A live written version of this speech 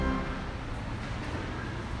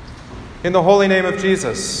In the holy name of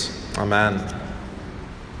Jesus, amen.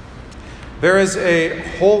 There is a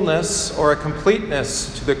wholeness or a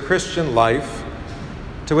completeness to the Christian life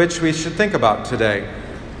to which we should think about today.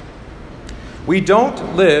 We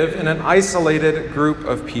don't live in an isolated group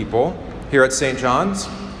of people here at St. John's,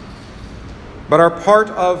 but are part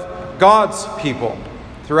of God's people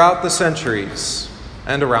throughout the centuries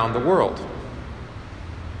and around the world.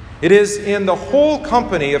 It is in the whole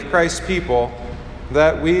company of Christ's people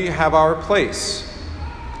that we have our place,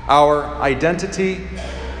 our identity,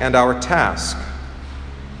 and our task.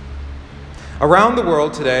 Around the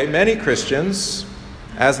world today, many Christians,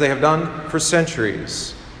 as they have done for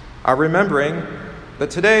centuries, are remembering that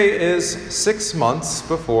today is 6 months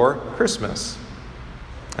before Christmas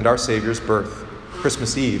and our Savior's birth,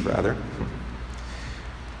 Christmas Eve, rather.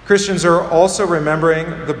 Christians are also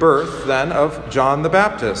remembering the birth, then, of John the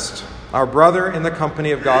Baptist, our brother in the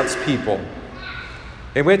company of God's people,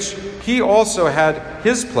 in which he also had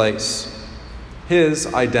his place,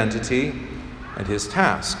 his identity, and his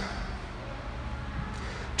task.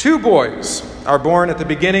 2 boys are born at the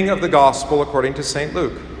beginning of the Gospel according to St.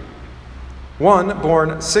 Luke. One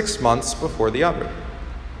born 6 months before the other.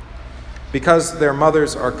 Because their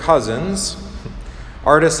mothers are cousins,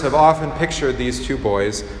 artists have often pictured these 2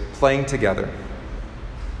 boys playing together.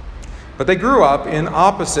 But they grew up in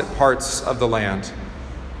opposite parts of the land.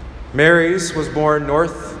 Mary's was born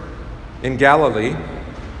north in Galilee,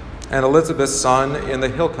 and Elizabeth's son in the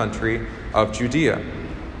hill country of Judea.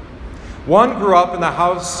 One grew up in the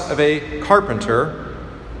house of a carpenter,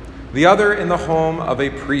 the other in the home of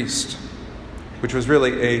a priest, which was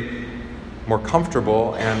really a more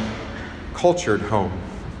comfortable and cultured home.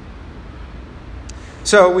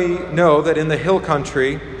 So we know that in the hill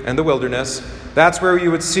country and the wilderness, that's where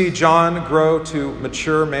you would see John grow to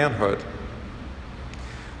mature manhood.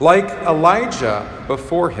 Like Elijah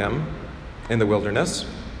before him in the wilderness,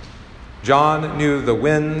 John knew the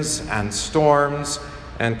winds and storms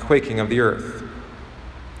and quaking of the earth.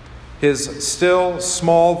 His still,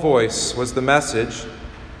 small voice was the message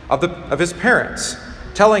of his parents,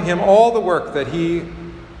 telling him all the work that he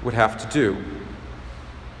would have to do,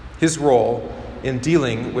 his role in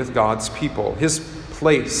dealing with God's people, his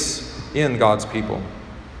place in God's people.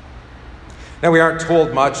 Now, we aren't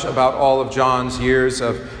told much about all of John's years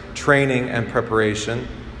of training and preparation,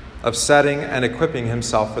 of setting and equipping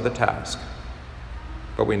himself for the task,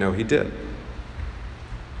 but we know he did.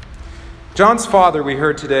 John's father, we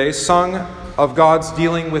heard today, sung of God's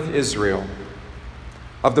dealing with Israel,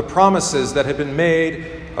 of the promises that had been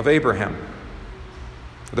made of Abraham,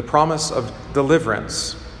 the promise of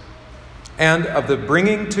deliverance, and of the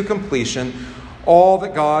bringing to completion all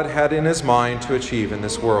that God had in his mind to achieve in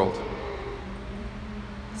this world.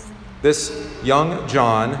 This young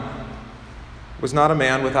John was not a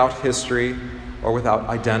man without history or without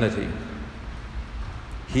identity.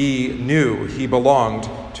 He knew he belonged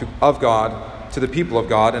to the people of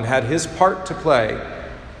God, and had his part to play,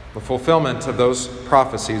 the fulfillment of those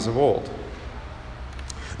prophecies of old.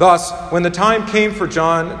 Thus, when the time came for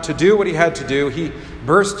John to do what he had to do, he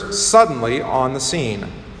burst suddenly on the scene.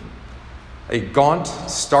 A gaunt,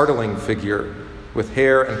 startling figure with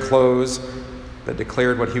hair and clothes that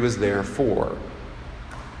declared what he was there for.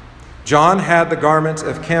 John had the garment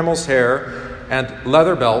of camel's hair and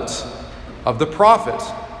leather belt of the prophet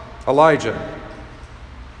Elijah.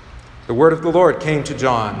 The word of the Lord came to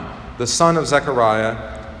John, the son of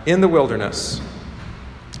Zechariah, in the wilderness.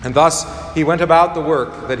 And thus he went about the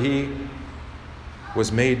work that he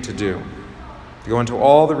was made to do, to go into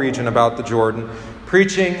all the region about the Jordan,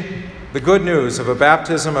 preaching the good news of a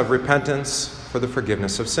baptism of repentance for the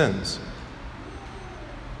forgiveness of sins.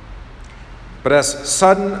 But as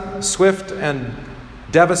sudden, swift, and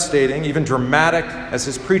devastating, even dramatic as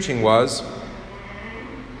his preaching was,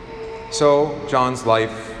 so John's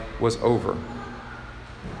life was over.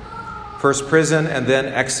 First prison and then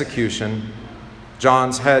execution,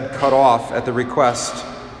 John's head cut off at the request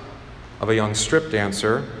of a young strip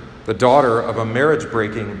dancer, the daughter of a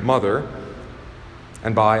marriage-breaking mother,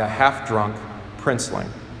 and by a half-drunk princeling.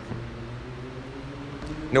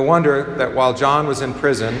 No wonder that while John was in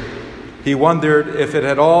prison, he wondered if it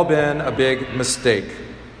had all been a big mistake.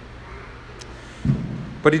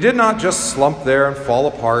 But he did not just slump there and fall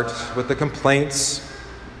apart with the complaints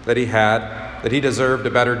that he had, that he deserved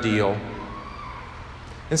a better deal.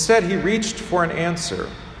 Instead, he reached for an answer,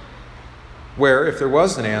 where, if there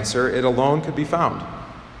was an answer, it alone could be found.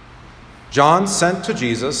 John sent to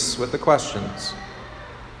Jesus with the questions,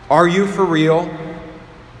 "Are you for real?"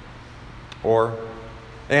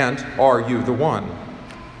 And "Are you the one?"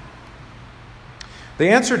 The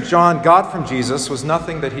answer John got from Jesus was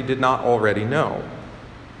nothing that he did not already know.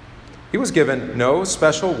 He was given no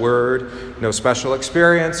special word, no special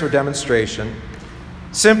experience or demonstration.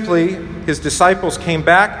 Simply, his disciples came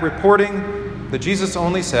back reporting that Jesus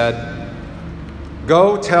only said,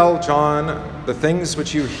 "Go tell John the things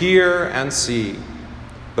which you hear and see.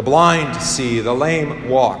 The blind see, the lame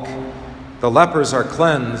walk, the lepers are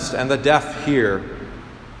cleansed, and the deaf hear.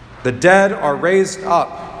 The dead are raised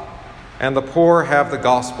up, and the poor have the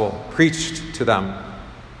gospel preached to them.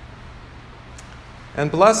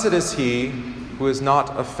 And blessed is he who is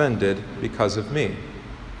not offended because of me."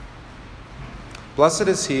 Blessed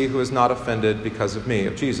is he who is not offended because of me,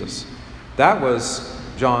 of Jesus. That was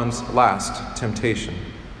John's last temptation.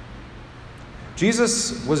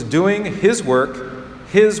 Jesus was doing his work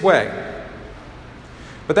his way.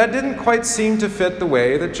 But that didn't quite seem to fit the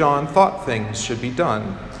way that John thought things should be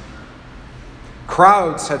done.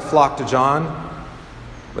 Crowds had flocked to John,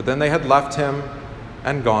 but then they had left him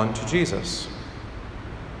and gone to Jesus.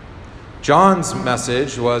 John's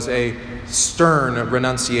message was a stern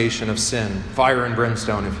renunciation of sin, fire and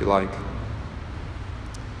brimstone, if you like.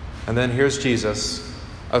 And then here's Jesus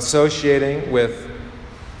associating with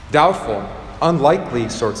doubtful, unlikely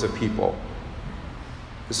sorts of people.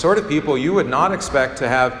 The sort of people you would not expect to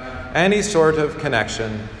have any sort of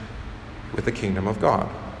connection with the kingdom of God.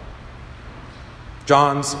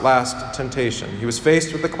 John's last temptation. He was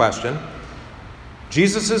faced with the question,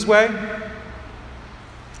 Jesus' way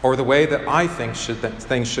or the way that I think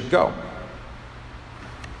things should go?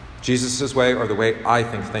 Jesus' way or the way I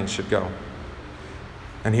think things should go?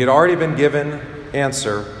 And he had already been given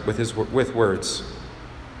answer with words.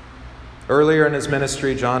 Earlier in his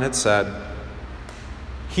ministry, John had said,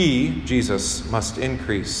 "He, Jesus, must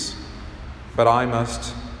increase, but I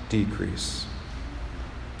must decrease."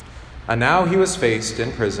 And now he was faced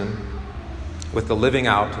in prison with the living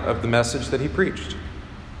out of the message that he preached,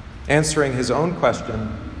 answering his own question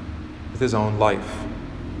with his own life.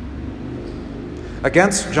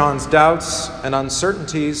 Against John's doubts and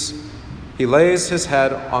uncertainties, he lays his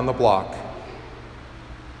head on the block.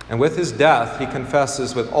 And with his death, he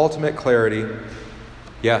confesses with ultimate clarity,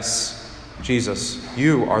 "Yes, Jesus,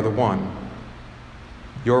 you are the one.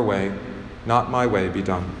 Your way, not my way, be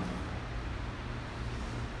done."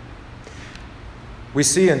 We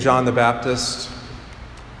see in John the Baptist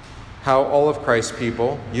how all of Christ's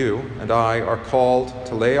people, you and I, are called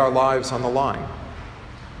to lay our lives on the line,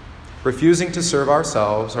 refusing to serve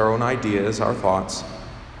ourselves, our own ideas, our thoughts,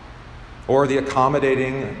 or the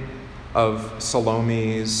accommodating of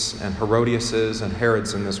Salomes and Herodiases and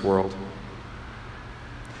Herods in this world.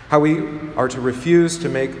 How we are to refuse to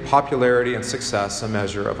make popularity and success a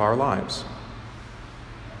measure of our lives.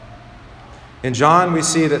 In John, we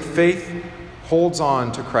see that faith holds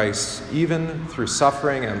on to Christ even through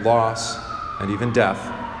suffering and loss and even death.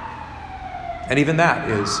 And even that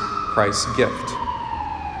is Christ's gift.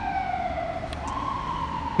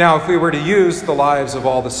 Now, if we were to use the lives of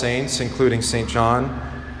all the saints, including St. John,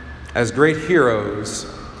 as great heroes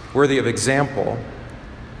worthy of example,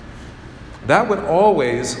 that would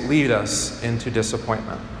always lead us into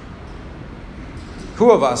disappointment.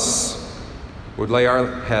 Who of us would lay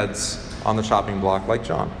our heads on the chopping block like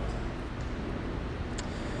John?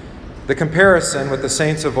 The comparison with the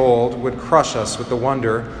saints of old would crush us with the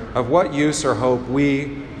wonder of what use or hope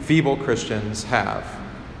we feeble Christians have.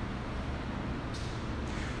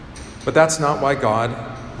 But that's not why God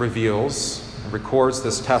reveals and records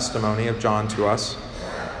this testimony of John to us.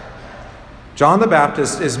 John the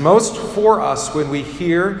Baptist is most for us when we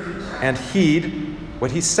hear and heed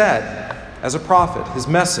what he said as a prophet, his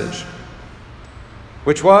message,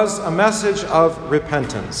 which was a message of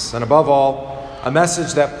repentance, and above all, a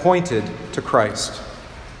message that pointed to Christ.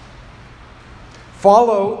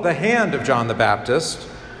 Follow the hand of John the Baptist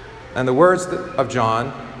and the words of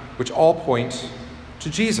John, which all point to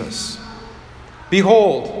Jesus.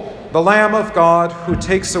 "Behold, the Lamb of God who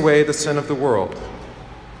takes away the sin of the world."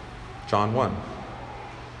 John 1.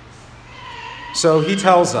 So he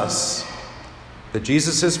tells us that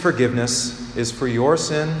Jesus' forgiveness is for your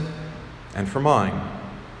sin and for mine,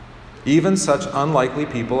 even such unlikely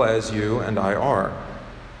people as you and I are.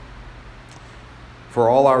 For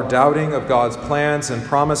all our doubting of God's plans and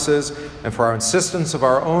promises, and for our insistence of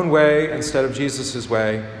our own way instead of Jesus'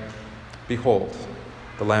 way, behold,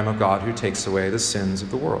 the Lamb of God who takes away the sins of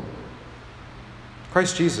the world.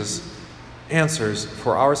 Christ Jesus answers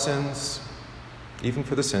for our sins, even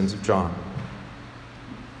for the sins of John.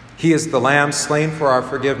 He is the Lamb slain for our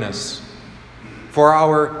forgiveness, for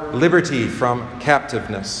our liberty from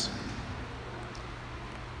captiveness.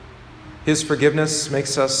 His forgiveness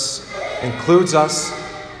makes us includes us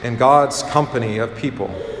in God's company of people.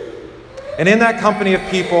 And in that company of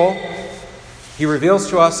people, he reveals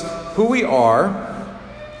to us who we are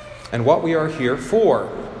and what we are here for,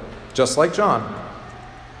 just like John.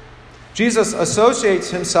 Jesus associates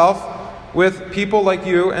himself with people like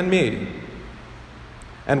you and me.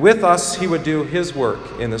 And with us, he would do his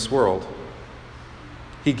work in this world.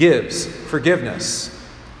 He gives forgiveness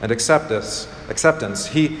and acceptance.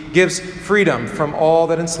 He gives freedom from all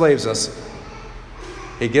that enslaves us.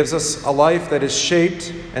 He gives us a life that is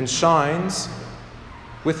shaped and shines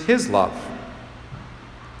with his love,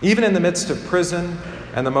 even in the midst of prison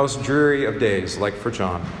and the most dreary of days, like for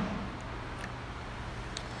John.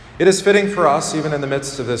 It is fitting for us, even in the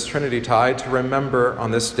midst of this Trinity tide, to remember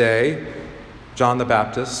on this day John the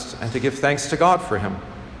Baptist and to give thanks to God for him.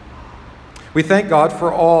 We thank God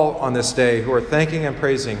for all on this day who are thanking and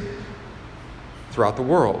praising throughout the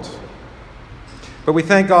world. But we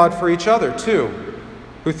thank God for each other, too,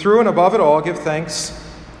 who through and above it all give thanks,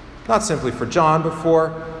 not simply for John, but for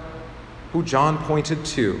who John pointed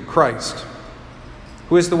to, Christ,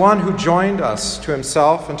 who is the one who joined us to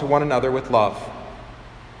himself and to one another with love,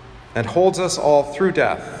 and holds us all through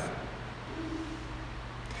death,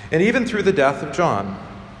 and even through the death of John,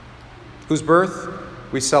 whose birth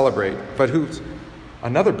we celebrate, but whose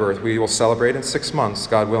another birth we will celebrate in 6 months,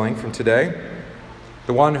 God willing, from today,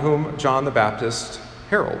 the one whom John the Baptist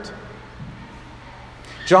heralded.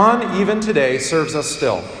 John, even today, serves us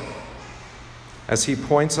still, as he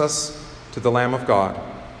points us to the Lamb of God,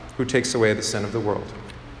 who takes away the sin of the world.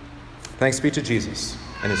 Thanks be to Jesus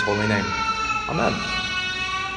in his holy name. Amen.